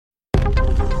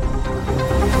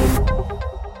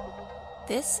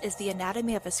This is the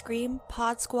Anatomy of a Scream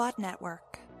Pod Squad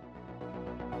Network.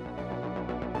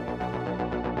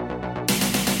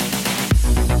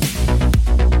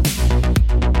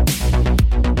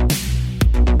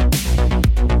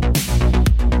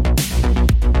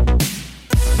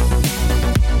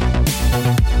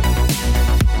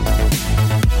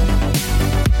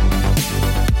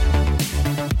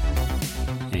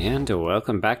 And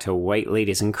welcome back to White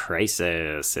Ladies in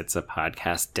Crisis. It's a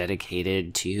podcast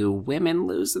dedicated to women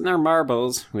losing their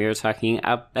marbles. We are talking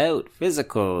about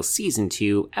Physical, Season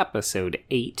 2, Episode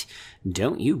 8,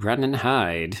 Don't You Run and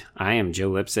Hide. I am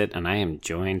Joe Lipsett, and I am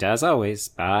joined, as always,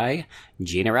 by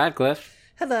Gina Radcliffe.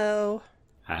 Hello.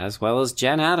 As well as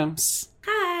Jen Adams.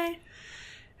 Hi.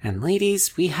 And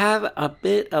ladies, we have a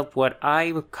bit of what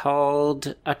I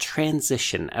called a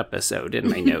transition episode in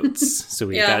my notes. So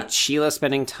we've got Sheila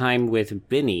spending time with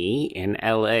Benny in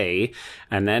LA,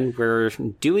 and then we're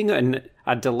doing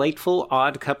a delightful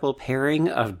odd couple pairing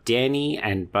of Danny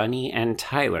and Bunny and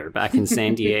Tyler back in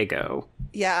San Diego.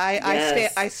 Yeah,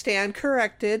 I stand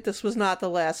corrected. This was not the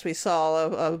last we saw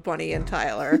of Bunny and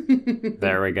Tyler.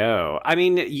 There we go. I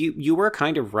mean, you were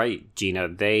kind of right, Gina.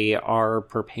 They are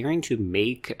preparing to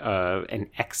make an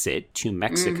exit to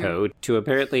Mexico to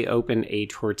apparently open a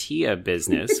tortilla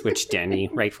business, which Danny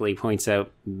rightfully points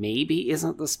out maybe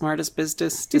isn't the smartest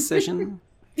business decision.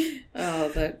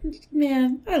 Oh,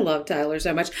 man, I love Tyler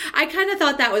so much. I kind of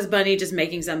thought that was Bunny just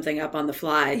making something up on the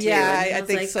fly, too. Yeah, I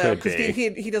think so. Because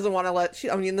he doesn't want to let,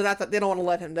 I mean, not that they don't want to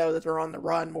let him know that they're on the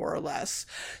run, more or less.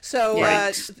 So,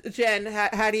 right. Jen,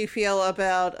 how do you feel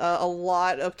about a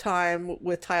lot of time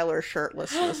with Tyler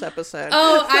shirtless in this episode?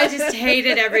 Oh, I just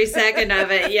hated every second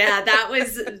of it. Yeah, that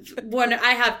was one.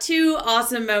 I have two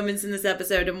awesome moments in this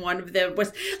episode, and one of them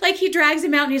was, like, he drags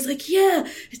him out, and he's like, yeah,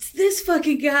 it's this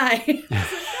fucking guy.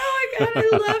 Oh my God,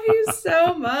 I love you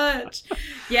so much.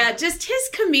 Yeah, just his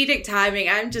comedic timing.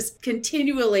 I'm just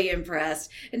continually impressed.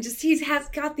 And just he's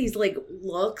got these like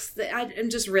looks that I'm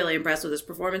just really impressed with his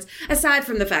performance, aside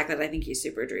from the fact that I think he's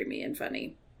super dreamy and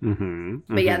funny.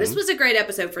 But yeah, this was a great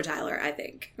episode for Tyler, I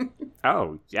think.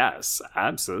 Oh, yes,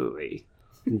 absolutely.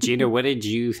 Gina, what did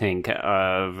you think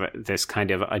of this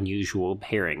kind of unusual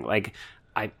pairing? Like,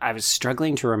 I was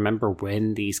struggling to remember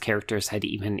when these characters had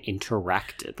even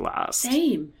interacted last.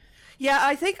 Same. Yeah,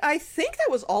 I think that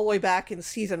was all the way back in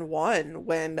season 1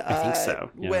 when I think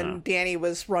so. Yeah. When Danny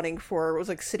was running for, it was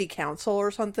like city council or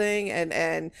something,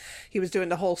 and he was doing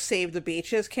the whole Save the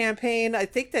Beaches campaign. I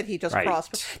think that he just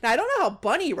crossed. Now I don't know how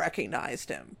Bunny recognized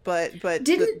him, but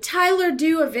didn't Tyler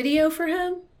do a video for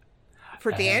him?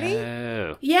 For Danny?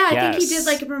 Yeah, I think he did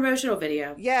like a promotional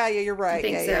video. Yeah, you're right. I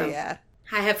think so. Yeah.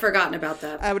 I have forgotten about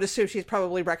that. I would assume she's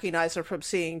probably recognized her from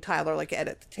seeing Tyler like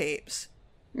edit the tapes.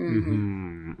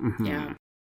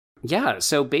 Yeah,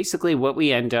 so basically what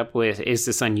we end up with is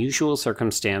this unusual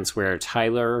circumstance where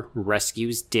Tyler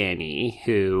rescues Danny,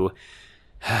 who,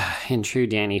 in true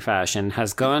Danny fashion,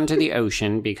 has gone to the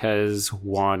ocean because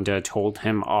Wanda told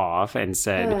him off and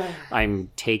said, I'm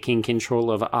taking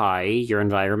control of your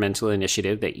environmental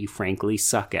initiative that you frankly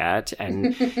suck at.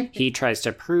 And he tries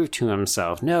to prove to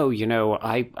himself, no,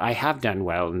 I have done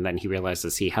well. And then he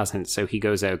realizes he hasn't. So he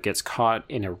goes out, gets caught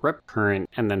in a rip current,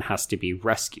 and then has to be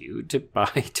rescued by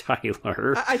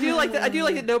Tyler. I do like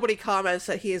that nobody comments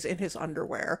that he is in his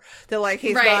underwear. They're like,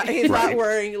 he's not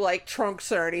wearing like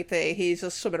trunks or anything. He's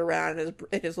just swimming around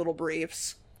in his little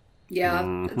briefs.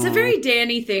 Yeah, It's a very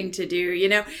Danny thing to do,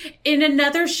 In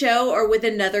another show or with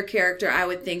another character, I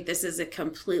would think this is a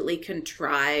completely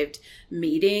contrived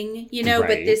meeting, but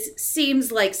this seems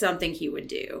like something he would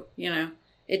do,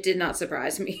 It did not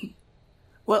surprise me.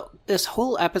 Well, this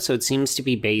whole episode seems to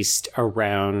be based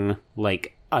around,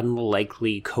 like,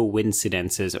 unlikely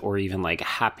coincidences or even like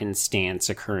happenstance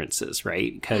occurrences,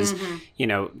 right? Because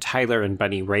Tyler and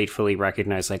Bunny rightfully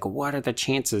recognize, like, what are the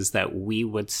chances that we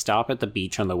would stop at the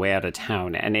beach on the way out of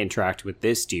town and interact with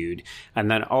this dude? And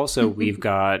then also we've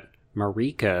got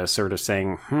Marika sort of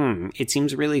saying, it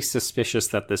seems really suspicious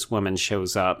that this woman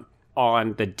shows up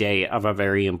on the day of a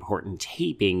very important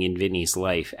taping in Vinny's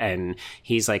life. And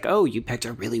he's like, oh, you picked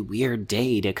a really weird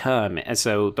day to come. And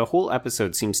so the whole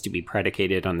episode seems to be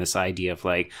predicated on this idea of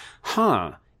like,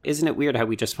 isn't it weird how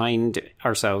we just find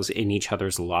ourselves in each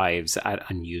other's lives at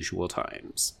unusual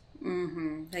times?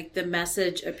 Like the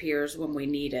message appears when we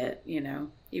need it,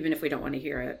 even if we don't want to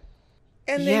hear it.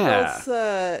 And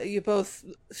they both,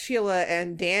 Sheila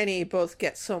and Danny both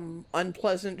get some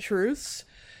unpleasant truths.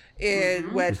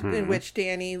 In which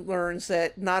Danny learns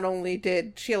that not only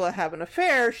did Sheila have an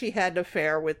affair, she had an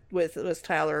affair with as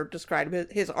Tyler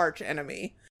described, his arch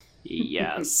enemy.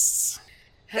 Yes.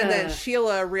 then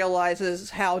Sheila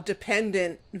realizes how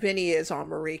dependent Vinny is on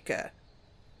Marika.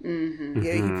 Mm-hmm.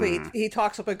 Yeah, he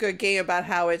talks up a good game about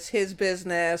how it's his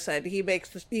business and he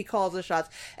calls the shots,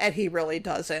 and he really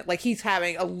doesn't. Like, he's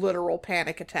having a literal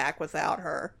panic attack without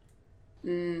her.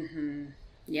 Mm-hmm.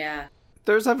 Yeah.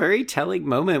 There's a very telling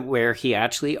moment where he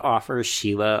actually offers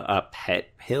Sheila a pet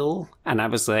pill, and I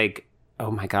was like,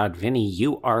 oh my god, Vinny,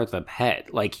 you are the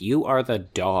pet. Like, you are the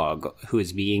dog who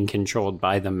is being controlled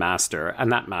by the master,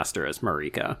 and that master is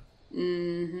Marika.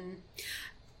 Mm-hmm.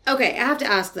 Okay, I have to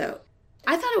ask, though.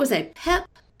 I thought it was a pep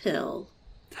pill.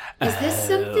 Is this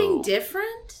something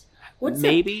different? What's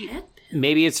a pep pill?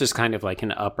 Maybe it's just kind of like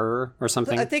an upper or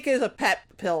something. I think it's a pet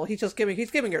pill. He's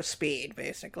giving her speed,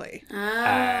 basically.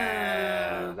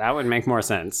 That would make more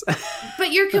sense.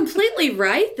 But you're completely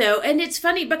right, though. And it's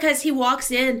funny because he walks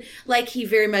in like he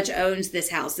very much owns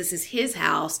this house. This is his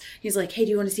house. He's like, hey,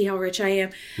 do you want to see how rich I am?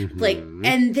 Mm-hmm. Like,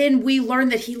 and then we learn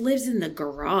that he lives in the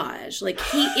garage. Like,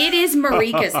 it is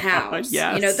Marika's house.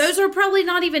 Yes. You know, those are probably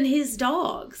not even his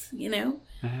dogs, you know?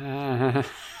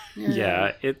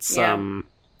 Yeah,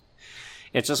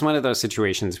 it's just one of those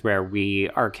situations where we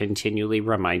are continually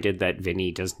reminded that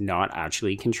Vinny does not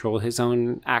actually control his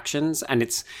own actions. And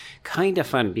it's kind of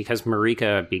fun because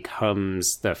Marika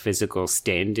becomes the physical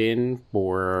stand-in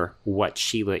for what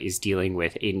Sheila is dealing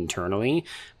with internally.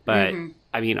 But,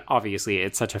 I mean, obviously,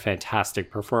 it's such a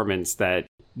fantastic performance that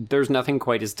there's nothing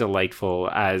quite as delightful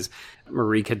as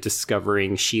Marika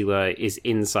discovering Sheila is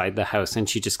inside the house and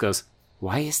she just goes,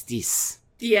 why is this?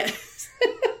 Yes.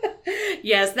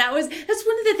 Yes, that's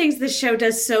one of the things the show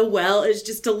does so well, is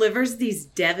just delivers these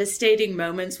devastating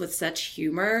moments with such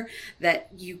humor that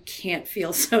you can't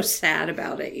feel so sad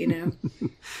about it, you know?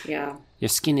 Yeah. Your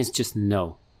skin is just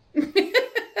no.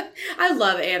 I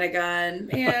love Anna Gunn.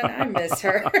 Man, I miss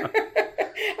her.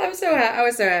 I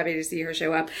was so happy to see her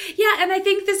show up. Yeah, and I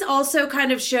think this also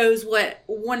kind of shows what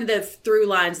one of the through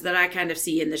lines that I kind of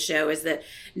see in the show is that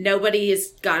nobody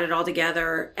has got it all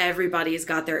together. Everybody has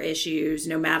got their issues,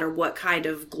 no matter what kind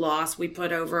of gloss we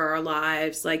put over our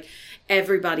lives. Like,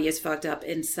 everybody is fucked up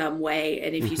in some way,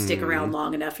 and if you stick around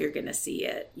long enough, you're going to see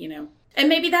it, you know? And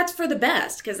maybe that's for the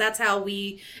best, because that's how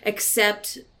we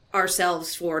accept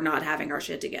ourselves for not having our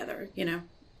shit together, you know?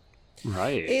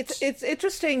 Right. It's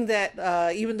interesting that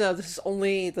even though this is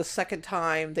only the second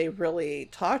time they really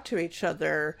talk to each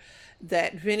other,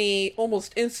 that Vinny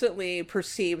almost instantly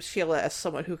perceives Sheila as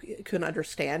someone who can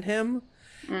understand him.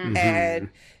 And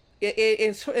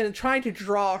in trying to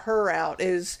draw her out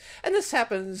is, and this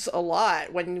happens a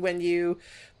lot when you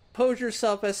pose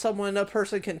yourself as someone a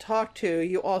person can talk to,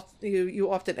 you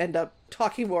often end up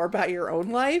talking more about your own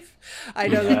life. I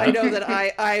know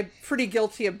that I'm pretty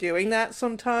guilty of doing that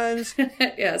sometimes.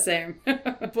 Yeah, same.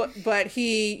 but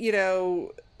he, you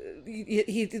know,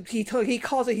 he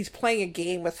calls it, he's playing a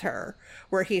game with her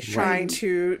where he's trying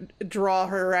to draw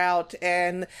her out,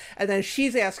 and then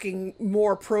she's asking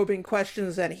more probing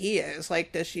questions than he is.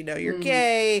 Like, does she know you're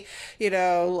gay? You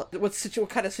know, what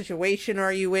kind of situation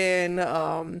are you in?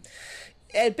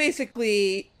 And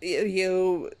basically,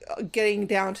 you getting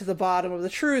down to the bottom of the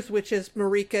truth, which is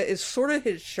Marika is sort of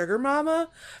his sugar mama,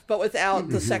 but without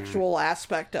the sexual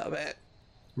aspect of it.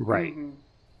 Right.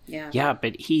 Yeah,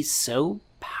 but he's so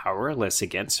powerless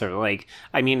against her. Like,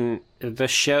 I mean, the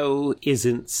show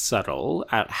isn't subtle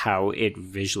at how it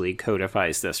visually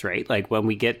codifies this, right? Like, when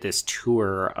we get this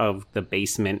tour of the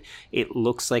basement, it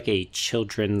looks like a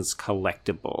children's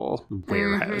collectible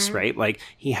warehouse, right? Like,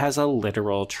 he has a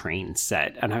literal train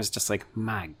set. And I was just like,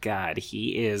 my God,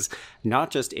 he is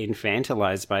not just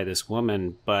infantilized by this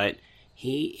woman, but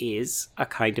he is a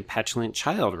kind of petulant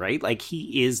child, right? Like,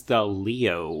 he is the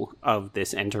Leo of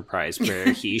this enterprise,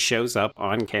 where he shows up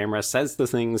on camera, says the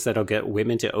things that'll get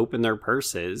women to open their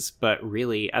purses. But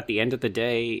really, at the end of the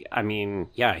day, I mean,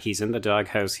 yeah, he's in the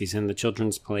doghouse, he's in the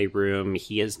children's playroom,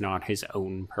 he is not his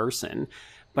own person.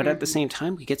 But at the same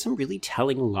time, we get some really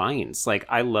telling lines. Like,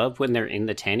 I love when they're in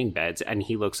the tanning beds and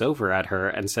he looks over at her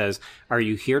and says, "Are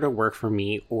you here to work for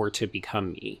me or to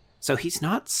become me?" So he's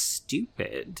not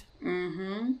stupid.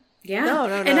 Yeah. No,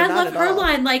 and I love her all.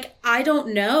 line, like, I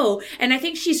don't know. And I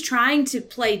think she's trying to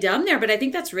play dumb there, but I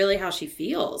think that's really how she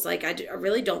feels. Like, I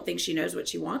really don't think she knows what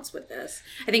she wants with this.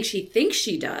 I think she thinks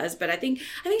she does, but I think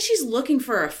she's looking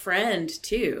for a friend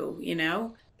too, you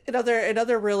know?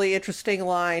 Another really interesting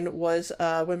line was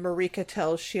when Marika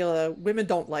tells Sheila, "Women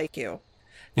don't like you."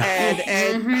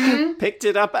 and picked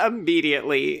it up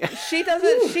immediately. she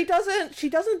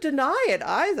doesn't deny it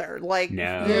either. Like,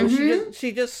 no. you know,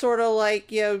 she just sort of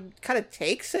like, you know, kind of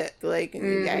takes it. Like,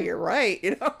 yeah, you're right.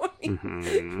 You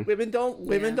know, women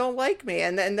don't like me,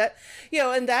 and that, you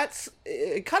know, and that's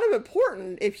kind of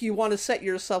important if you want to set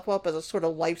yourself up as a sort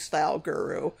of lifestyle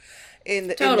guru. In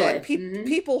that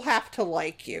people have to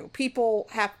like you. People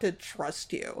have to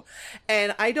trust you.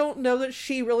 And I don't know that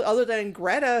she really, other than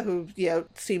Greta, who, you know,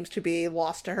 seems to be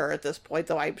lost to her at this point,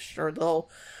 though I'm sure they'll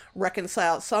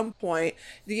reconcile at some point,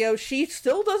 you know, she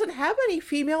still doesn't have any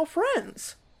female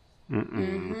friends.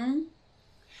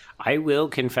 I will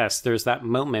confess, there's that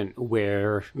moment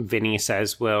where Vinny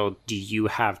says, well, do you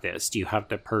have this? Do you have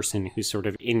the person who's sort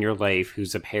of in your life,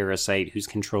 who's a parasite, who's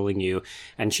controlling you?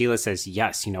 And Sheila says,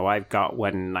 yes, you know, I've got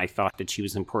one, and I thought that she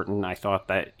was important. I thought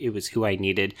that it was who I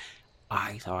needed.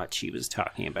 I thought she was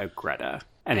talking about Greta.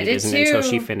 And it isn't until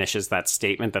she finishes that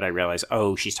statement that I realize,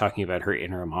 oh, she's talking about her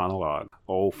inner monologue.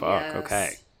 Oh, fuck, yes.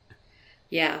 Okay.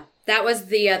 Yeah. That was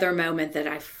the other moment that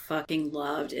I fucking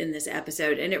loved in this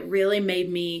episode. And it really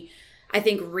made me, I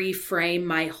think, reframe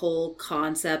my whole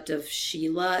concept of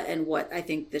Sheila and what I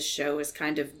think the show is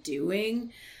kind of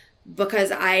doing.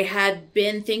 Because I had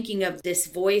been thinking of this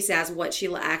voice as what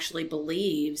Sheila actually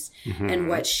believes and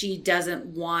what she doesn't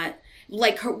want.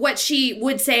 Like what she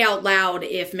would say out loud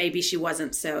if maybe she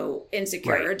wasn't so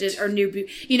insecure or knew,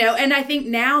 you know. And I think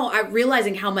now I'm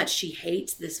realizing how much she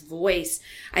hates this voice.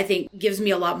 I think gives me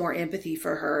a lot more empathy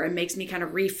for her and makes me kind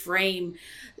of reframe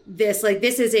this. Like,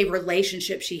 this is a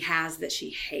relationship she has that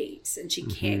she hates and she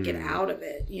can't get out of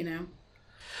it, you know.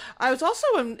 I was also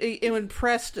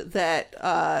impressed that,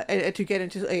 and to get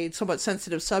into a somewhat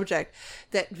sensitive subject,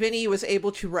 that Vinny was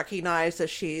able to recognize that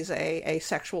she's a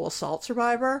sexual assault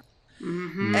survivor.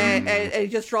 And he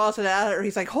just draws it out at her.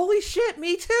 He's like, holy shit,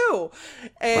 me too.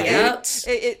 And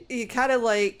it kind of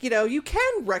like, you know, you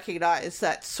can recognize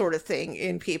that sort of thing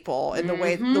in people and the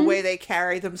way they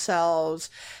carry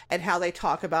themselves and how they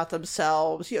talk about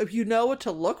themselves. You know, if you know what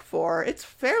to look for, it's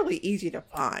fairly easy to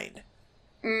find.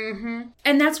 And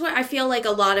that's what I feel like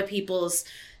a lot of people's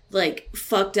like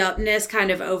fucked upness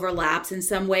kind of overlaps in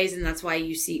some ways, and that's why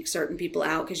you seek certain people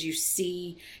out, because you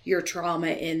see your trauma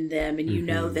in them, and you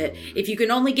know that if you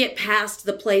can only get past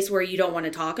the place where you don't want to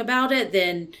talk about it,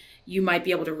 then you might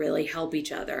be able to really help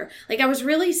each other. Like, I was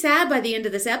really sad by the end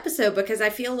of this episode because I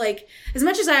feel like, as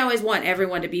much as I always want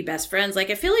everyone to be best friends, like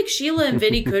I feel like Sheila and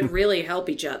Vinny could really help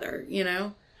each other, you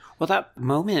know? Well, that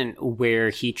moment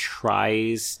where he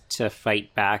tries to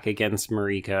fight back against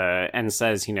Marika and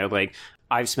says, you know, like,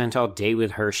 I've spent all day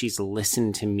with her. She's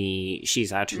listened to me.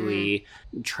 She's actually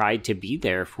tried to be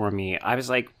there for me. I was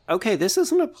like, okay, this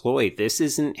isn't a ploy. This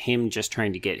isn't him just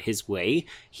trying to get his way.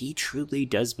 He truly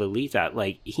does believe that.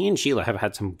 Like, he and Sheila have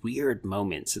had some weird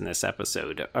moments in this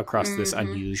episode across this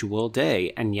unusual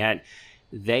day. And yet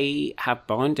they have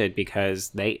bonded because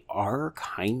they are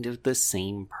kind of the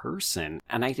same person.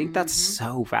 And I think that's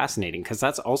so fascinating, because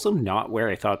that's also not where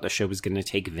I thought the show was going to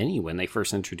take Vinny when they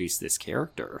first introduced this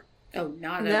character. Oh,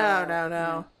 not at all.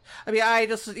 No. I mean, I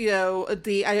just, you know,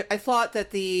 I thought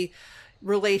that the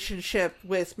relationship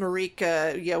with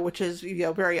Marika, you know, which is, you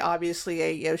know, very obviously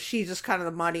a, you know, she's just kind of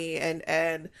the money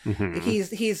and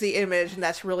he's the image, and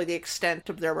that's really the extent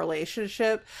of their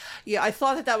relationship. Yeah, I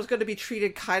thought that was going to be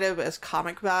treated kind of as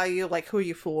comic value, like, who are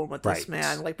you fooling with this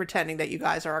man, like pretending that you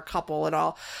guys are a couple and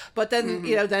all. But then,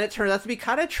 you know, then it turned out to be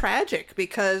kind of tragic,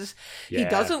 because he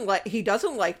doesn't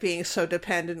like being so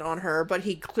dependent on her, but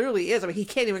he clearly is. I mean, he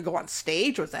can't even go on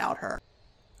stage without her.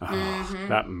 Oh,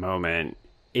 that moment.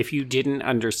 If you didn't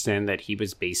understand that he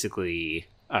was basically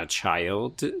a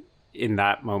child in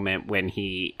that moment when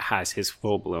he has his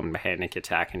full-blown panic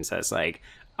attack and says, like,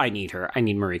 I need her, I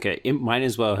need Marika, it might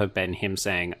as well have been him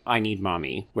saying, I need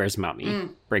mommy. Where's mommy?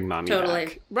 Bring mommy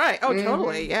back. Right. Oh,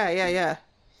 totally. Yeah.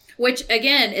 Which,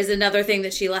 again, is another thing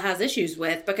that Sheila has issues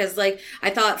with, because, like, I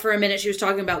thought for a minute she was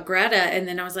talking about Greta, and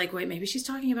then I was like, wait, maybe she's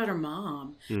talking about her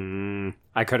mom.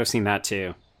 I could have seen that,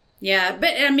 too. Yeah,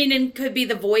 but, I mean, it could be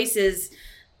the voices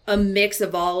a mix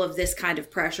of all of this kind of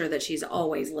pressure that she's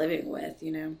always living with,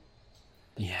 you know?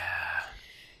 Yeah.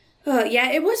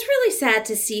 Yeah, it was really sad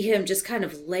to see him just kind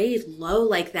of lay low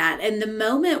like that. And the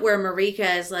moment where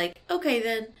Marika is like, okay,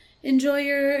 then enjoy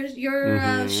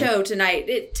your show tonight.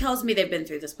 It tells me they've been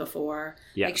through this before.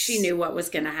 Yes. Like, she knew what was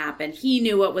going to happen. He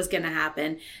knew what was going to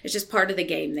happen. It's just part of the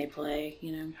game they play,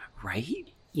 you know? Right?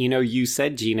 You know, you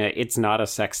said, Gina, it's not a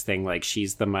sex thing. Like,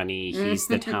 she's the money, he's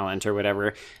the talent or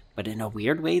whatever. But in a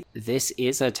weird way, this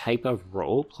is a type of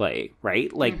role play,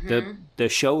 right? Like, the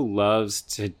show loves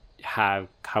to have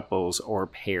couples or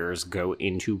pairs go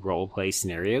into role play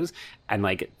scenarios, and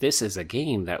like, this is a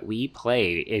game that we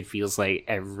play. It feels like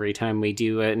every time we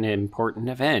do an important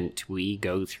event, we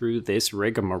go through this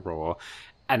rigmarole.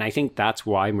 And I think that's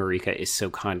why Marika is so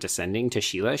condescending to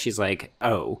Sheila. She's like,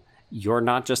 oh, you're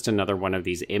not just another one of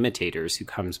these imitators who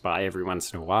comes by every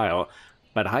once in a while,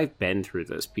 but I've been through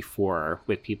this before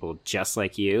with people just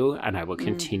like you, and I will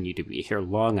continue to be here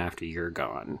long after you're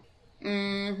gone.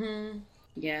 Mm-hmm.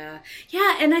 Yeah.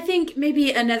 Yeah, and I think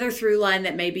maybe another through line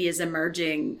that maybe is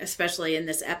emerging, especially in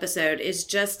this episode, is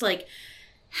just like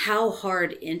how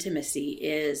hard intimacy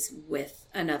is with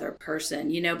another person,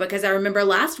 you know, because I remember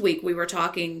last week we were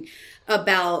talking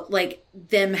about like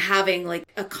them having like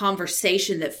a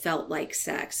conversation that felt like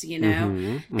sex, you know?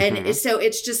 Mm-hmm, mm-hmm. And so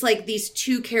it's just like these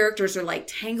two characters are like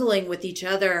tangling with each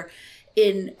other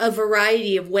in a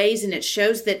variety of ways, and it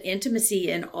shows that intimacy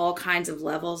in all kinds of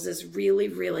levels is really,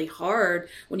 really hard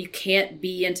when you can't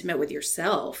be intimate with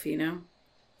yourself, you know?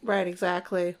 Right,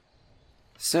 exactly.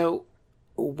 So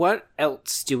what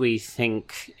else do we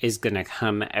think is going to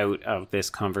come out of this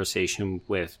conversation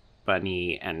with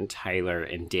Bunny and Tyler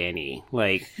and Danny?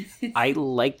 Like, I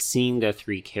liked seeing the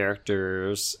three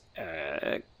characters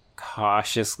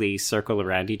cautiously circle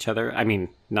around each other. I mean,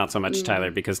 not so much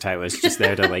Tyler, because Tyler's just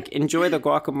there to like enjoy the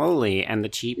guacamole and the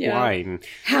cheap wine.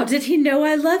 How did he know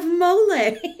I love mole?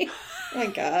 Oh my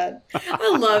God.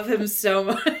 I love him so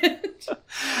much.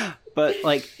 But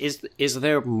like, is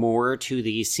there more to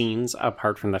these scenes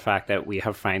apart from the fact that we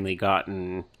have finally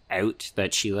gotten out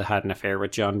that Sheila had an affair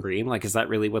with John Bream? Like, is that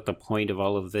really what the point of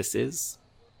all of this is?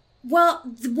 Well,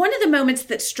 one of the moments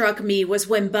that struck me was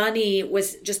when Bunny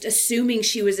was just assuming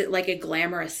she was at like a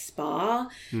glamorous spa,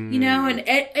 you know, and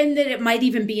that it might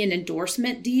even be an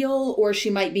endorsement deal, or she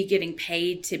might be getting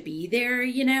paid to be there,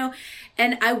 you know.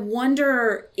 And I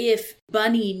wonder if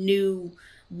Bunny knew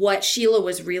what Sheila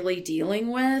was really dealing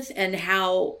with and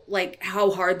how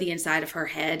hard the inside of her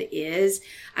head is.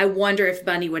 I wonder if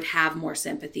Bunny would have more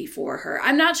sympathy for her.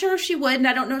 I'm not sure if she would, and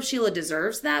I don't know if Sheila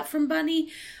deserves that from Bunny,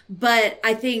 but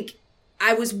I think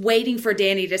I was waiting for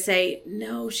Danny to say,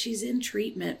 no, she's in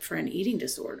treatment for an eating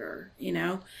disorder, you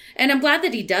know? And I'm glad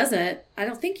that he doesn't. I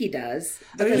don't think he does.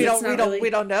 I mean, we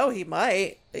don't know. He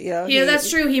might, you know. Yeah, that's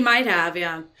true. He might have,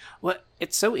 yeah. Well,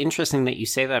 it's so interesting that you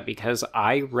say that, because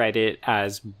I read it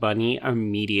as Bunny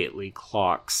immediately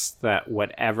clocks that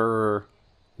whatever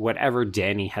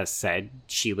Danny has said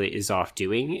Sheila is off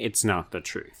doing, it's not the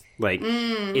truth. Like,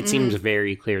 it seems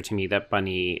very clear to me that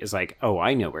Bunny is like, oh,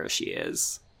 I know where she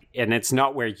is. And it's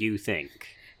not where you think.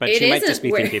 But she might just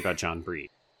be thinking about John Breed.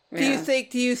 Yeah.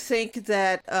 Do you think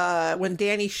that when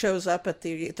Danny shows up at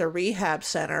the rehab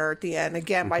center at the end,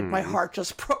 again, my heart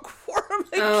just broke for him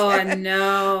again. Oh,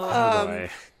 no.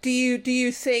 Do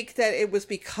you think that it was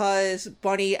because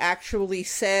Bunny actually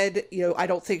said, you know, I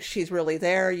don't think she's really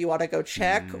there, you ought to go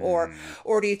check? Or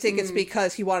do you think it's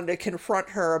because he wanted to confront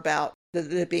her about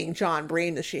it being John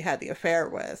Breen that she had the affair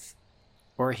with?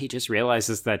 Or he just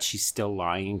realizes that she's still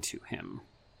lying to him.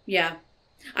 Yeah.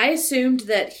 I assumed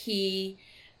that he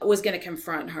was going to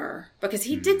confront her, because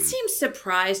he did seem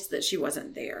surprised that she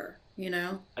wasn't there, you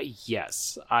know?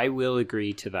 Yes, I will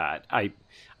agree to that.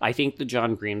 I think the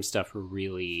John Bream stuff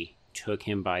really took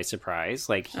him by surprise.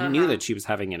 Like, he knew that she was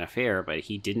having an affair, but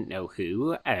he didn't know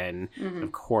who. And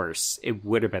of course, it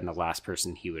would have been the last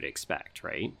person he would expect,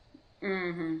 right?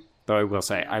 Mm-hmm. Though I will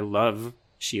say, I love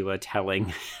Sheila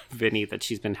telling Vinny that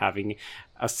she's been having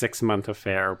a 6-month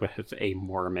affair with a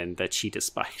Mormon that she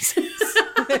despises.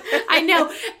 I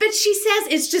know, but she says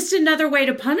it's just another way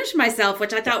to punish myself,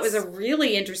 which I thought was a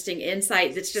really interesting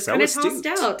insight that's just kind of tossed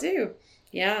out, too.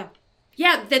 Yeah.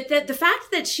 Yeah, the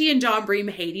fact that she and John Bream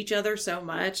hate each other so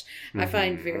much, I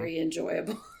find very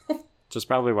enjoyable. Which is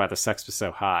probably why the sex was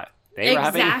so hot. They were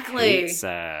having hate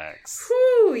sex.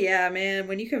 Whew, yeah, man.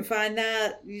 When you can find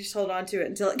that, you just hold on to it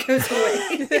until it goes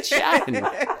away. Jen,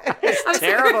 that's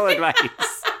terrible advice.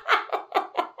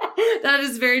 That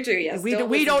is very true. Yes,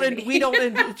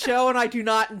 Joe and I do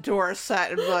not endorse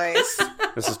that advice.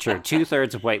 This is true.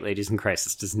 2/3 of White Ladies in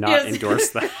Crisis does not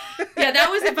endorse that. Yeah,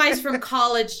 that was advice from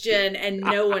college Jen, and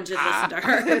no one should listen to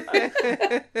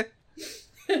her.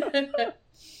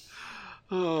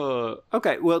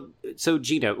 Okay, well, so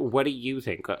Gina, what do you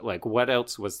think? Like, what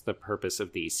else was the purpose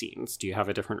of these scenes? Do you have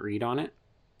a different read on it?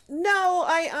 No,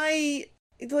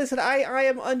 listen, I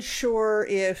am unsure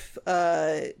if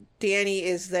Danny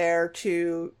is there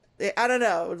to, I don't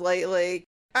know,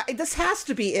 this has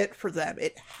to be it for them.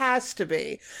 It has to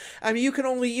be. I mean, you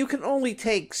can only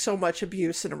take so much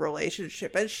abuse in a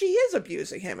relationship, and she is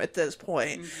abusing him at this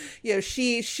point. You know,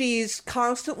 she's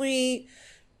constantly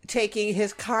taking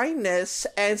his kindness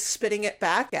and spitting it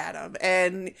back at him.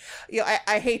 And,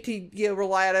 I hate to,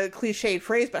 rely on a cliched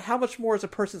phrase, but how much more is a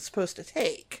person supposed to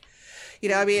take?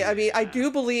 I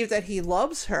do believe that he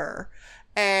loves her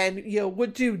and,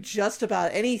 would do just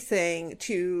about anything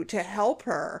to help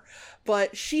her.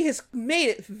 But she has made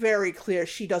it very clear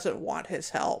she doesn't want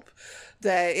his help.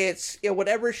 That it's,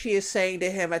 whatever she is saying to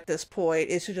him at this point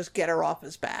is to just get her off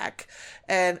his back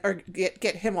or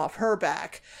get him off her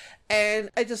back. And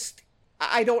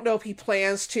I don't know if he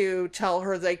plans to tell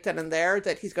her right then and there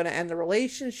that he's going to end the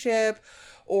relationship,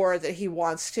 or that he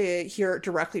wants to hear it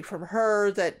directly from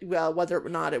her, that, whether or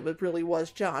not it really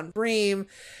was John Bream.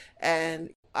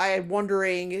 And I'm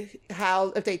wondering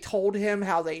if they told him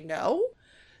how they know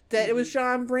that it was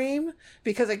John Bream,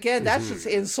 because again, that's just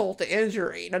insult to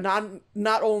injury.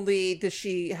 Not only does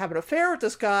she have an affair with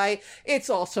this guy, it's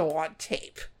also on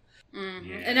tape. Mm-hmm.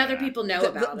 Yeah. And other people know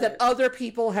about it. That other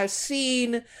people have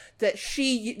seen that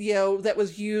she, that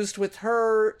was used with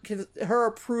her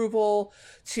approval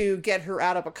to get her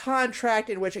out of a contract,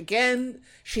 in which again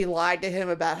she lied to him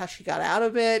about how she got out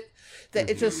of it. That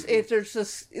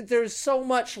there's so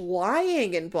much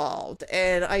lying involved,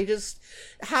 and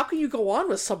how can you go on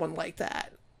with someone like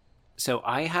that? So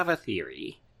I have a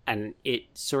theory. And it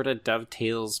sort of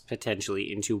dovetails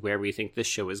potentially into where we think the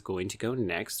show is going to go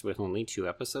next, with only 2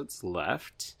 episodes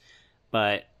left.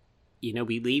 But,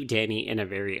 we leave Danny in a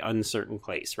very uncertain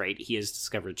place, right? He has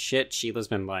discovered shit. Sheila's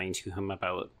been lying to him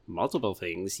about multiple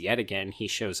things. Yet again, he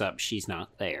shows up. She's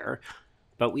not there.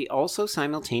 But we also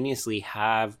simultaneously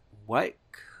have what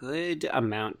could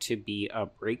amount to be a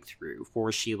breakthrough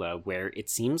for Sheila, where it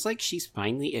seems like she's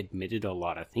finally admitted a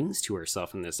lot of things to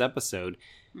herself in this episode.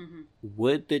 Mm-hmm.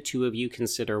 Would the two of you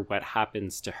consider what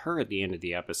happens to her at the end of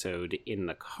the episode in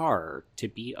the car to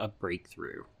be a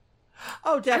breakthrough?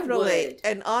 Oh, definitely.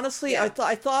 And honestly, yeah.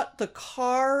 I thought the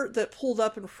car that pulled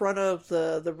up in front of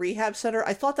the rehab center,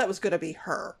 I thought that was going to be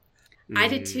her. I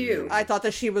did too. I thought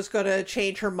that she was going to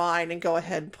change her mind and go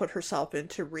ahead and put herself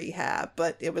into rehab,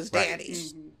 but it was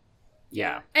Danny's. Mm-hmm.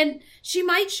 Yeah. And she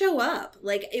might show up.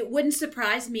 Like, it wouldn't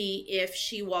surprise me if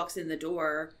she walks in the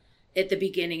door at the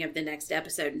beginning of the next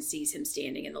episode and sees him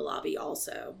standing in the lobby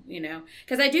also,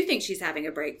 because I do think she's having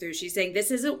a breakthrough. She's saying,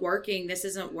 this isn't working.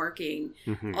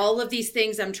 Mm-hmm. All of these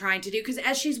things I'm trying to do. Because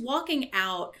as she's walking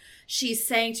out, she's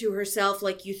saying to herself,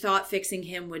 like, you thought fixing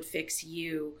him would fix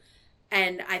you.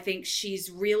 And I think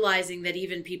she's realizing that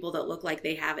even people that look like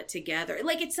they have it together,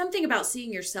 like, it's something about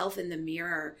seeing yourself in the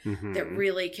mirror that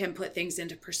really can put things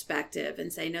into perspective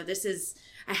and say, no,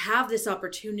 I have this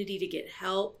opportunity to get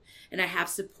help, and I have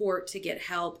support to get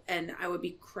help, and I would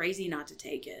be crazy not to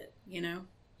take it,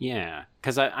 Yeah,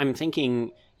 because I'm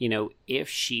thinking, if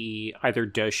she either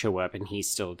does show up and he's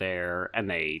still there and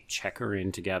they check her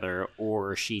in together,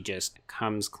 or she just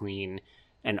comes clean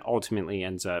and ultimately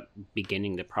ends up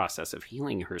beginning the process of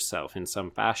healing herself in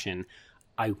some fashion,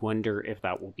 I wonder if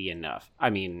that will be enough. I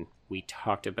mean, we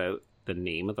talked about the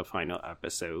name of the final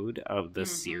episode of the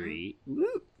series,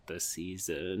 the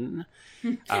season.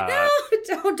 No,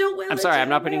 don't will. I'm sorry, I'm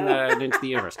not putting that into the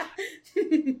universe.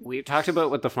 We've talked about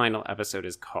what the final episode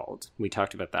is called. We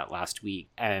talked about that last week,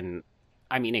 and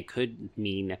I mean, it could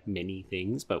mean many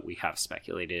things, but we have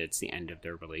speculated it's the end of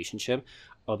their relationship.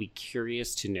 I'll be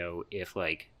curious to know if,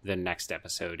 like, the next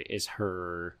episode is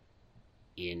her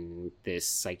in this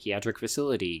psychiatric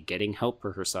facility getting help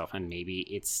for herself, and maybe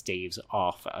it staves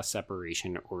off a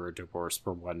separation or a divorce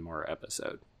for one more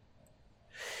episode.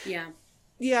 Yeah.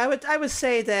 Yeah, I would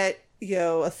say that,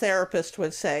 a therapist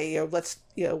would say, let's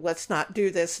not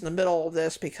do this in the middle of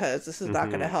this, because this is not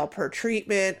going to help her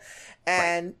treatment.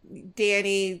 And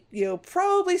Danny,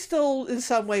 probably still in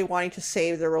some way wanting to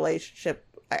save the relationship.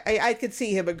 I could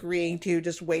see him agreeing to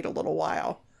just wait a little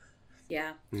while.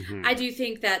 Yeah. Mm-hmm. I do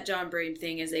think that John Bream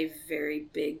thing is a very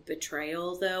big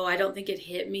betrayal, though. I don't think it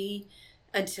hit me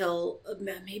until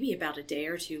maybe about a day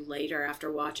or two later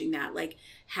after watching that, like,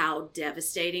 how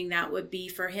devastating that would be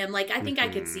for him. Like, I think I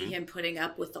could see him putting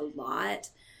up with a lot.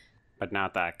 But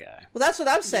not that guy. Well, that's what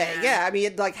I'm saying. Yeah, I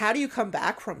mean, like, how do you come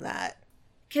back from that?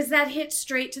 Because that hits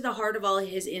straight to the heart of all of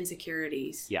his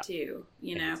insecurities, too.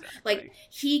 Exactly. Like,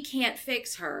 he can't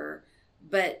fix her,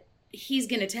 but he's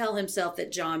going to tell himself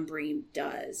that John Bream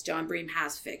does. John Bream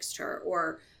has fixed her,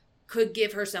 or could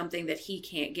give her something that he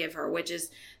can't give her, which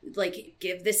is, like,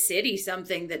 give the city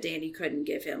something that Danny couldn't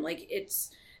give him. Like, it's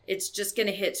just going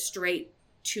to hit straight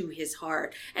to his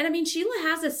heart. And I mean, Sheila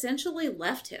has essentially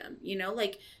left him,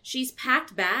 like, she's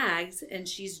packed bags and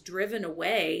she's driven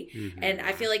away. And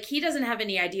I feel like he doesn't have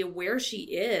any idea where she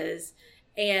is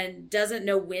and doesn't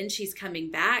know when she's coming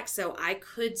back. So I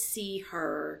could see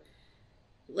her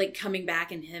like coming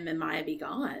back and him and Maya be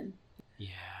gone. Yeah.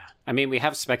 I mean, we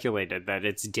have speculated that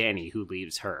it's Danny who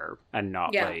leaves her and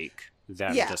not like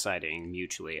them deciding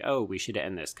mutually, oh, we should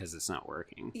end this because it's not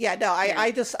working. Yeah, no,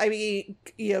 I mean,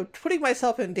 you know, putting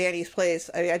myself in Danny's place,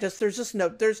 I mean, there's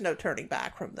no turning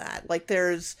back from that. Like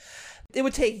it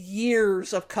would take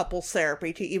years of couples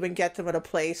therapy to even get them in a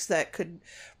place that could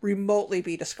remotely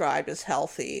be described as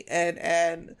healthy.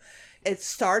 And it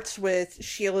starts with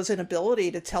Sheila's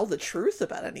inability to tell the truth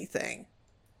about anything.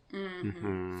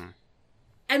 Mm-hmm.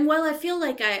 And while I feel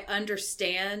like I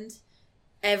understand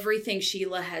everything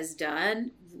Sheila has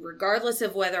done, regardless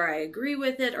of whether I agree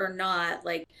with it or not,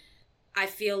 like, I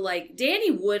feel like Danny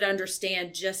would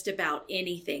understand just about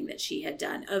anything that she had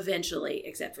done eventually,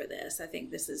 except for this. I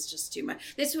think this is just too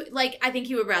much. I think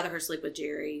he would rather her sleep with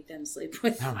Jerry than sleep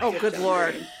with... Oh, good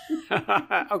Lord.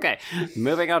 Okay,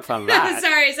 moving on from that.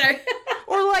 Sorry.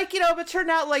 Or like, you know, if it turned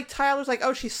out like Tyler's like,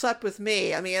 oh, she slept with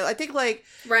me. I mean, I think like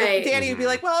Danny would be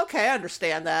like, well, okay, I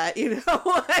understand that, you know.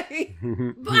 Like,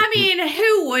 I mean,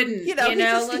 who wouldn't? You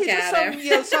know, look at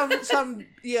him. Some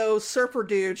surfer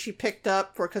dude she picked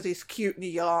up because he's cute and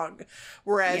young.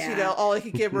 Whereas, you know, all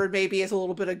he could give her maybe is a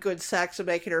little bit of good sex and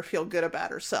making her feel good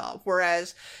about herself.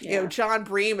 Whereas, you know, John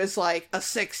Bream is like a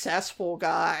successful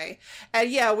guy. And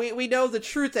we know the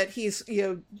truth that he's, you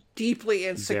know, deeply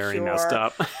insecure. Very messed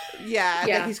up.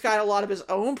 That he's got a lot of his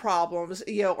own problems.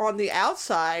 You know, on the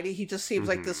outside, he just seems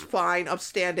like this fine,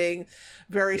 upstanding,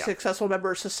 very successful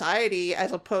member of society,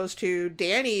 as opposed to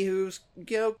Danny, who's,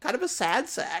 you know, kind of a sad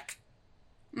sack.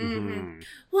 Mm-hmm.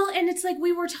 Well, and it's like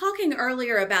we were talking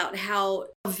earlier about how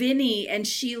Vinny and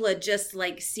Sheila just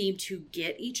like seem to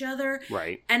get each other.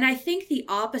 Right. And I think the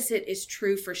opposite is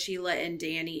true for Sheila and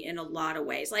Danny in a lot of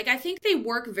ways. Like, I think they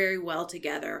work very well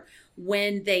together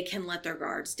when they can let their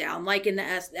guards down, like in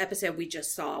the episode we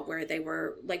just saw where they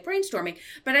were like brainstorming.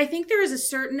 But I think there is a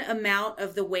certain amount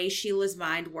of the way Sheila's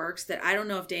mind works that I don't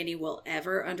know if Danny will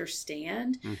ever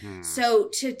understand. Mm-hmm. So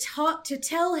to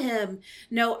tell him,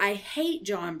 no, I hate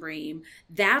John Bream,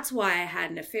 that's why I had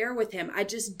an affair with him, I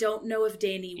just don't know if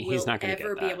Danny will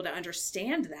ever be able to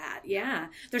understand that. Yeah.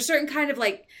 There's certain kind of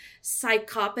like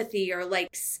psychopathy or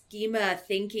like schema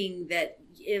thinking that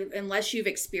unless you've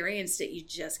experienced it, you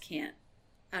just can't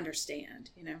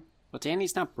understand, you know? Well,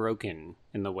 Danny's not broken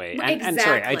in the way. Exactly. And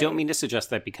sorry, I don't mean to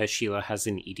suggest that because Sheila has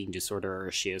an eating disorder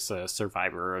or she is a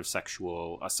survivor of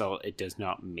sexual assault, it does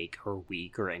not make her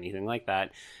weak or anything like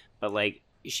that. But, like,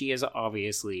 she is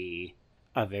obviously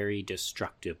a very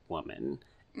destructive woman,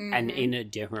 and in a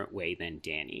different way than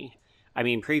Danny. I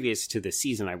mean, previous to the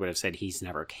season, I would have said he's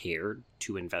never cared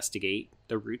to investigate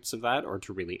the roots of that or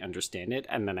to really understand it.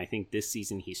 And then I think this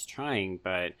season he's trying,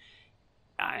 but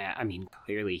I mean,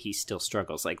 clearly he still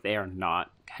struggles. Like, they are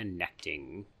not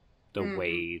connecting the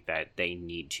way that they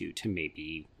need to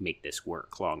maybe make this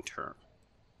work long term.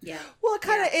 Yeah. Well,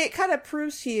 it kind of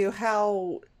proves to you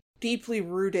how deeply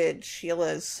rooted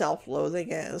Sheila's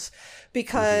self-loathing is,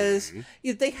 because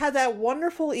they had that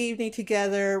wonderful evening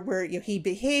together where he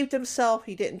behaved himself.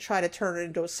 He didn't try to turn it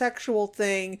into a sexual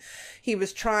thing. He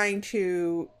was trying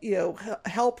to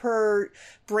help her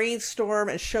brainstorm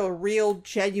and show real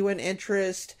genuine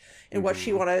interest in what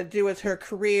she wanted to do with her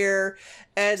career.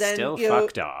 And then still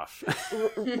fucked off.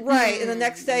 Right. And the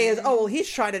next day is, oh, well, he's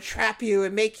trying to trap you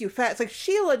and make you fat. It's like,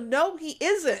 Sheila, no, he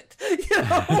isn't.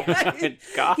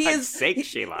 God's sake,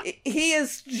 Sheila. He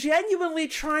is genuinely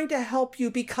trying to help you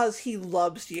because he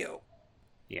loves you.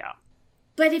 Yeah.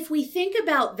 But if we think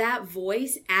about that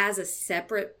voice as a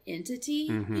separate entity,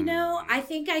 I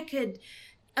think I could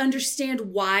understand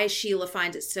why Sheila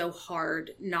finds it so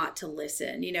hard not to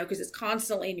listen, because it's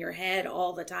constantly in your head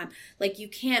all the time. Like, you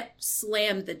can't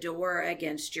slam the door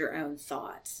against your own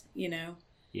thoughts,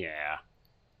 Yeah.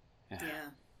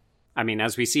 I mean,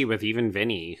 as we see with even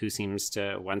Vinny, who seems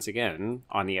to, once again,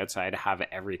 on the outside, have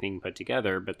everything put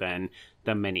together, but then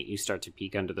the minute you start to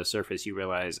peek under the surface, you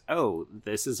realize, oh,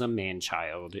 this is a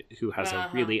man-child who has a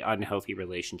really unhealthy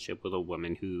relationship with a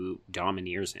woman who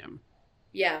domineers him.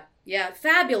 Yeah,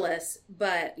 fabulous,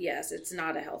 but yes, it's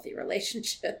not a healthy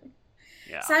relationship.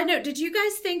 Yeah. Side note, did you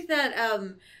guys think that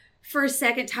for a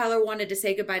second Tyler wanted to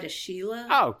say goodbye to Sheila?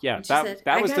 Oh, yeah,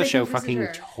 that was the show fucking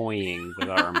toying with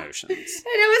our emotions. And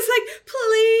it was like,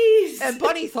 please! And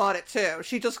Bunny thought it too.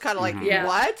 She just kind of like,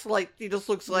 what? Like, he just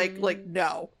looks like,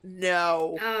 no.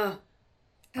 Oh,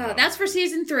 that's for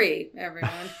season 3, everyone.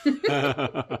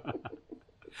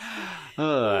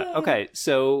 Okay,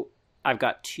 so I've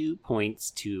got 2 points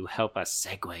to help us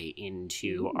segue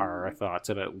into our thoughts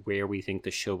about where we think the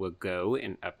show will go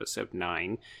in episode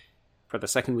 9. for the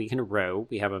second week in a row,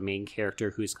 we have a main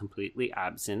character who's completely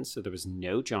absent. So there was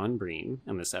no John Bream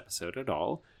in this episode at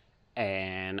all.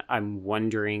 And I'm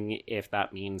wondering if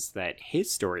that means that his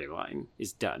storyline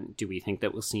is done. Do we think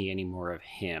that we'll see any more of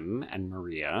him and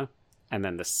Maria? And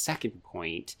then the second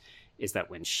point is that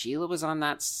when Sheila was on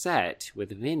that set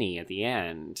with Vinny at the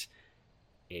end,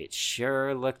 it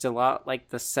sure looked a lot like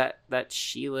the set that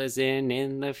Sheila's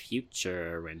in the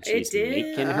future when she's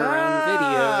making her own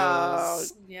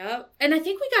videos. Yep. And I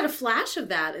think we got a flash of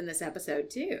that in this episode,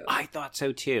 too. I thought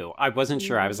so, too. I wasn't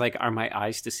sure. I was like, are my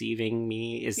eyes deceiving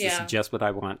me? Is this just what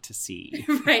I want to see?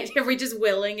 Right. Are we just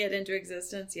willing it into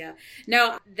existence? Yeah.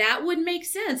 No, that would make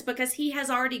sense because he has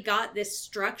already got this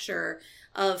structure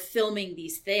of filming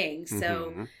these things.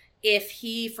 So if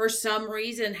he, for some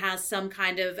reason, has some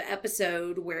kind of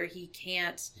episode where he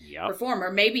can't perform,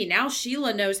 or maybe now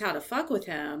Sheila knows how to fuck with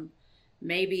him,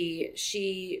 maybe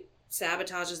she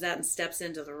sabotages that and steps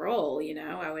into the role, you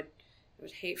know? I would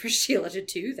hate for Sheila to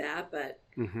do that, but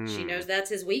she knows that's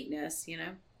his weakness, you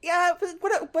know? Yeah,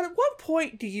 but at what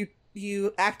point do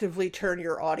you actively turn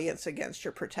your audience against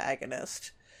your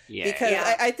protagonist? Yeah. Because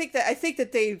I think that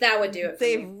that would do it.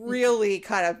 They've really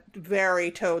kind of very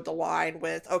towed the line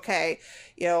with, okay,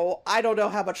 you know, I don't know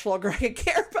how much longer I can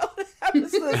care about what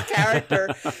happens to this character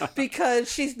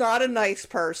because she's not a nice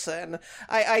person.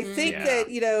 I think that,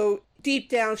 you know, deep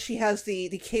down she has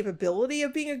the capability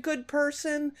of being a good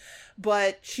person,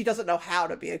 but she doesn't know how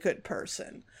to be a good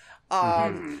person.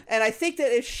 And I think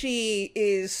that if she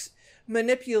is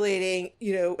manipulating,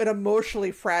 you know, an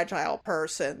emotionally fragile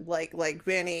person like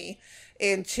Vinny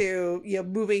into, you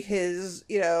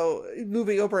know,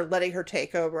 moving over and letting her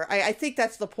take over. I think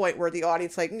that's the point where the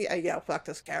audience like, yeah, fuck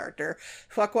this character.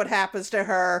 Fuck what happens to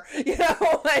her. You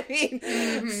know, I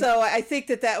mean, so I think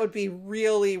that would be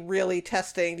really, really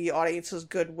testing the audience's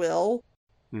goodwill.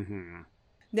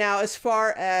 Now, as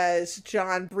far as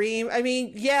John Bream, I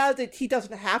mean, that he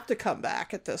doesn't have to come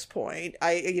back at this point.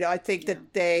 I think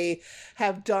that they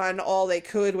have done all they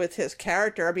could with his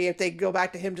character. I mean, if they go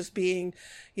back to him just being,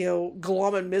 you know,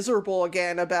 glum and miserable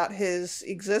again about his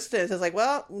existence, it's like,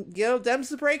 well, you know, them's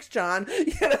the breaks, John.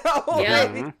 You know?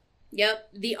 Yeah. Yep.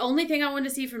 The only thing I want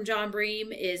to see from John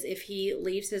Bream is if he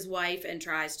leaves his wife and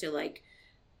tries to, like,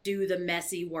 do the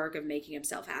messy work of making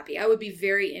himself happy. I would be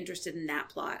very interested in that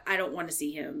plot. I don't want to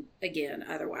see him again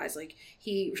otherwise. Like,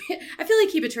 I feel like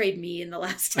he betrayed me in the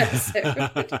last episode.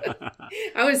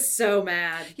 I was so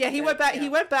mad. Yeah, he went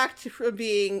back from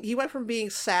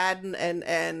being sad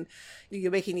and you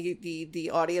know, making the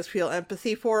audience feel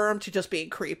empathy for him to just being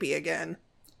creepy again.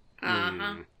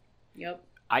 Yep.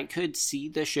 I could see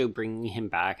the show bringing him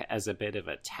back as a bit of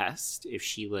a test if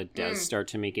Sheila does start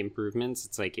to make improvements.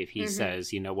 It's like if he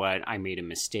says, you know what, I made a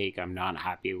mistake. I'm not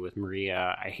happy with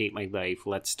Maria. I hate my life.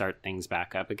 Let's start things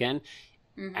back up again.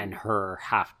 And her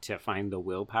have to find the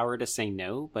willpower to say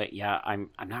no. But yeah, I'm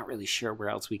not really sure where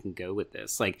else we can go with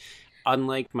this. Like,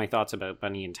 unlike my thoughts about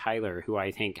Bunny and Tyler, who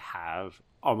I think have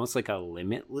almost like a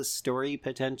limitless story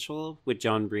potential, with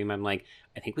John Bream, I'm like,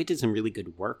 I think we did some really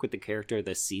good work with the character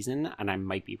this season, and I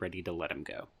might be ready to let him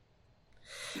go.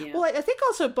 Yeah. Well, I think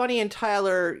also Bunny and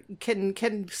Tyler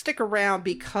can stick around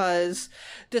because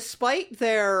despite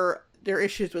their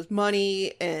issues with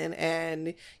money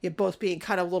and you know, both being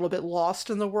kind of a little bit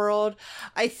lost in the world,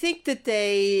 I think that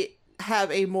they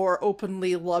have a more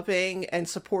openly loving and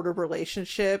supportive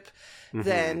relationship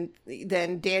than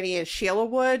Danny and Sheila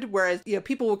would, whereas, you know,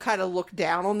 people would kind of look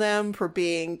down on them for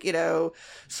being, you know,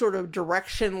 sort of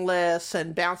directionless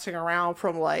and bouncing around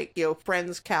from, like, you know,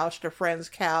 friend's couch to friend's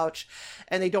couch,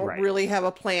 and they don't really have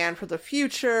a plan for the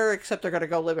future except they're going to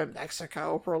go live in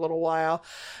Mexico for a little while.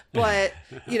 But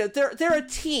you know, they're a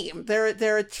team.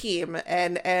 They're a team,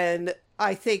 and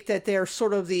I think that they're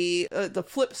sort of the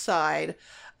flip side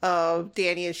of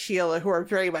Danny and Sheila, who are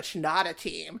very much not a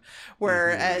team.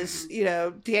 Whereas, you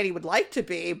know, Danny would like to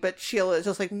be, but Sheila is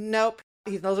just like, nope,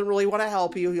 he doesn't really want to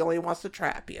help you. He only wants to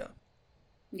trap you.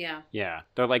 Yeah. Yeah.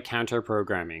 They're like counter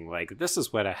programming. Like, this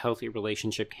is what a healthy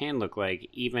relationship can look like,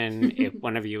 even if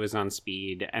one of you is on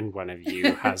speed and one of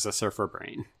you has a surfer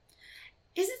brain.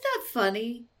 Isn't that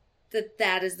funny?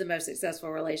 That is the most successful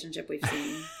relationship we've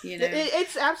seen, you know?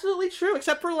 It's absolutely true,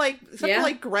 except for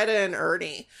Greta and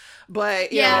Ernie.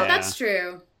 But yeah, that's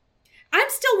true. I'm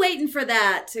still waiting for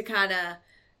that to kind of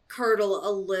curdle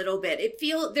a little bit.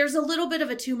 There's a little bit of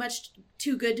a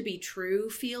too good to be true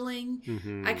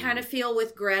feeling. I kind of feel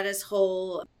with Greta's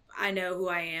whole I know who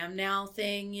I am now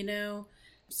thing, you know?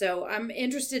 So I'm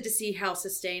interested to see how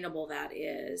sustainable that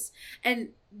is. And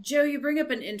Joe, you bring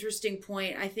up an interesting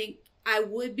point. I think I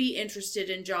would be interested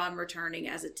in John returning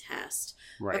as a test.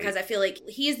 Right. Because I feel like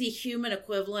he is the human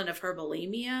equivalent of her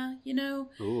bulimia, you know?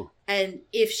 Ooh. And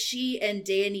if she and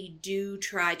Danny do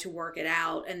try to work it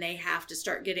out and they have to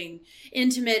start getting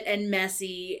intimate and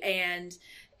messy and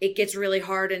it gets really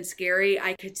hard and scary,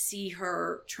 I could see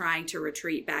her trying to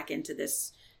retreat back into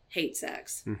this hate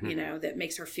sex, you know, that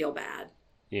makes her feel bad.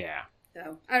 Yeah.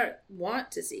 So I don't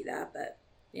want to see that, but,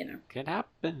 you know. Could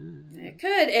happen. It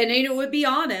could. And it would be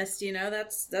honest, you know,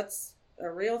 that's a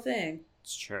real thing.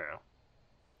 It's true.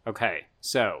 Okay,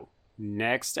 so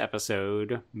next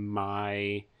episode,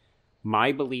 my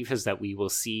belief is that we will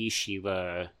see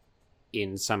Sheila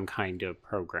in some kind of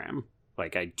program.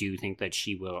 Like, I do think that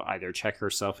she will either check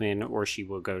herself in or she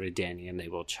will go to Danny and they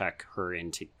will check her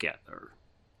in together.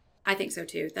 I think so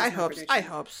too. I hope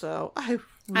so. I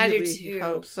really do too.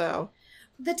 hope so.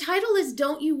 The title is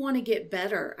Don't You Want to Get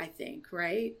Better, I think,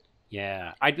 right?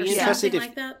 Yeah. I'd be Or interested something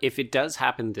like that. if it does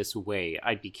happen this way.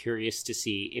 I'd be curious to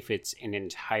see if it's an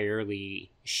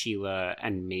entirely Sheila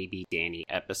and maybe Danny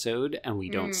episode and we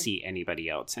don't see anybody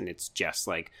else and it's just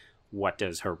like, what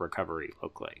does her recovery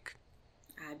look like?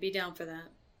 I'd be down for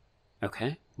that.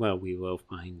 Okay, well, we will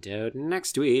find out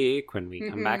next week when we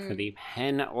come back for the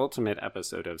penultimate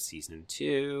episode of Season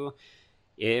 2.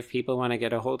 If people want to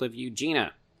get a hold of you,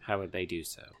 Gina, how would they do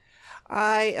so?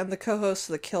 I am the co-host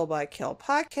of the Kill by Kill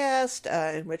podcast,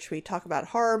 in which we talk about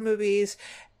horror movies,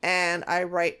 and I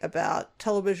write about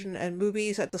television and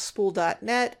movies at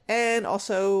thespool.net, and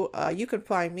also you can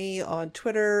find me on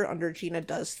Twitter under Gina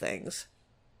Does Things.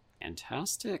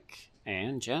 Fantastic.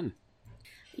 And Jen?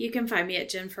 You can find me at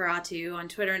Jen Ferratu on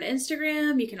Twitter and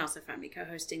Instagram. You can also find me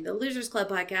co-hosting the Losers Club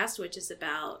podcast, which is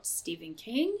about Stephen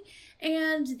King,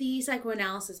 and the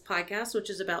Psychoanalysis podcast, which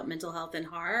is about mental health and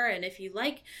horror. And if you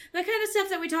like the kind of stuff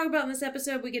that we talk about in this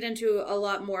episode, we get into a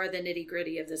lot more of the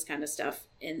nitty-gritty of this kind of stuff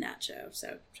in that show.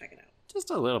 So check it out.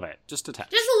 Just a little bit. Just a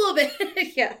touch. Just a little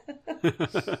bit. Yeah.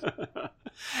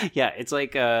 Yeah, it's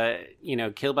like,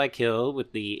 Kill by Kill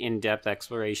with the in-depth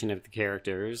exploration of the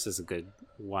characters is a good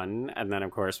one. And then,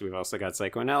 of course, we've also got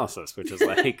Psychoanalysis, which is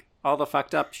like all the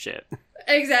fucked up shit.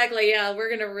 Exactly, yeah. We're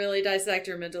going to really dissect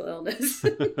your mental illness.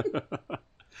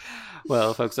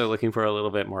 Well, folks are looking for a little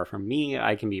bit more from me.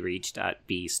 I can be reached at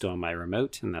B Stole My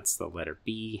Remote, and that's the letter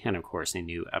B. And, of course, a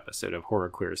new episode of Horror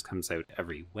Queers comes out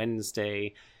every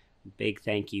Wednesday. Big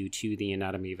thank you to the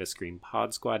Anatomy of a Scream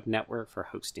Pod Squad Network for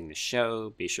hosting the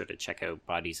show. Be sure to check out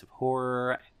Bodies of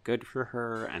Horror, Good for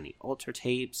Her, and the Alter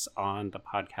Tapes on the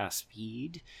podcast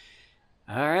feed.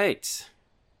 All right.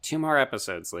 2 more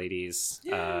episodes, ladies.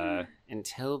 Yeah.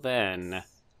 Until then,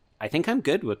 I think I'm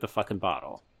good with the fucking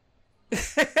bottle.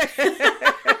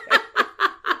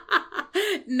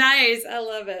 Nice. I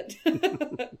love it.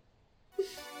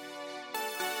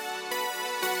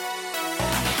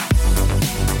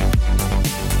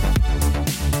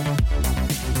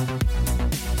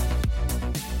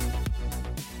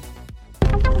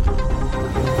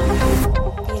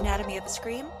 The Anatomy of a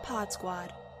Scream Pod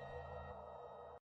Squad.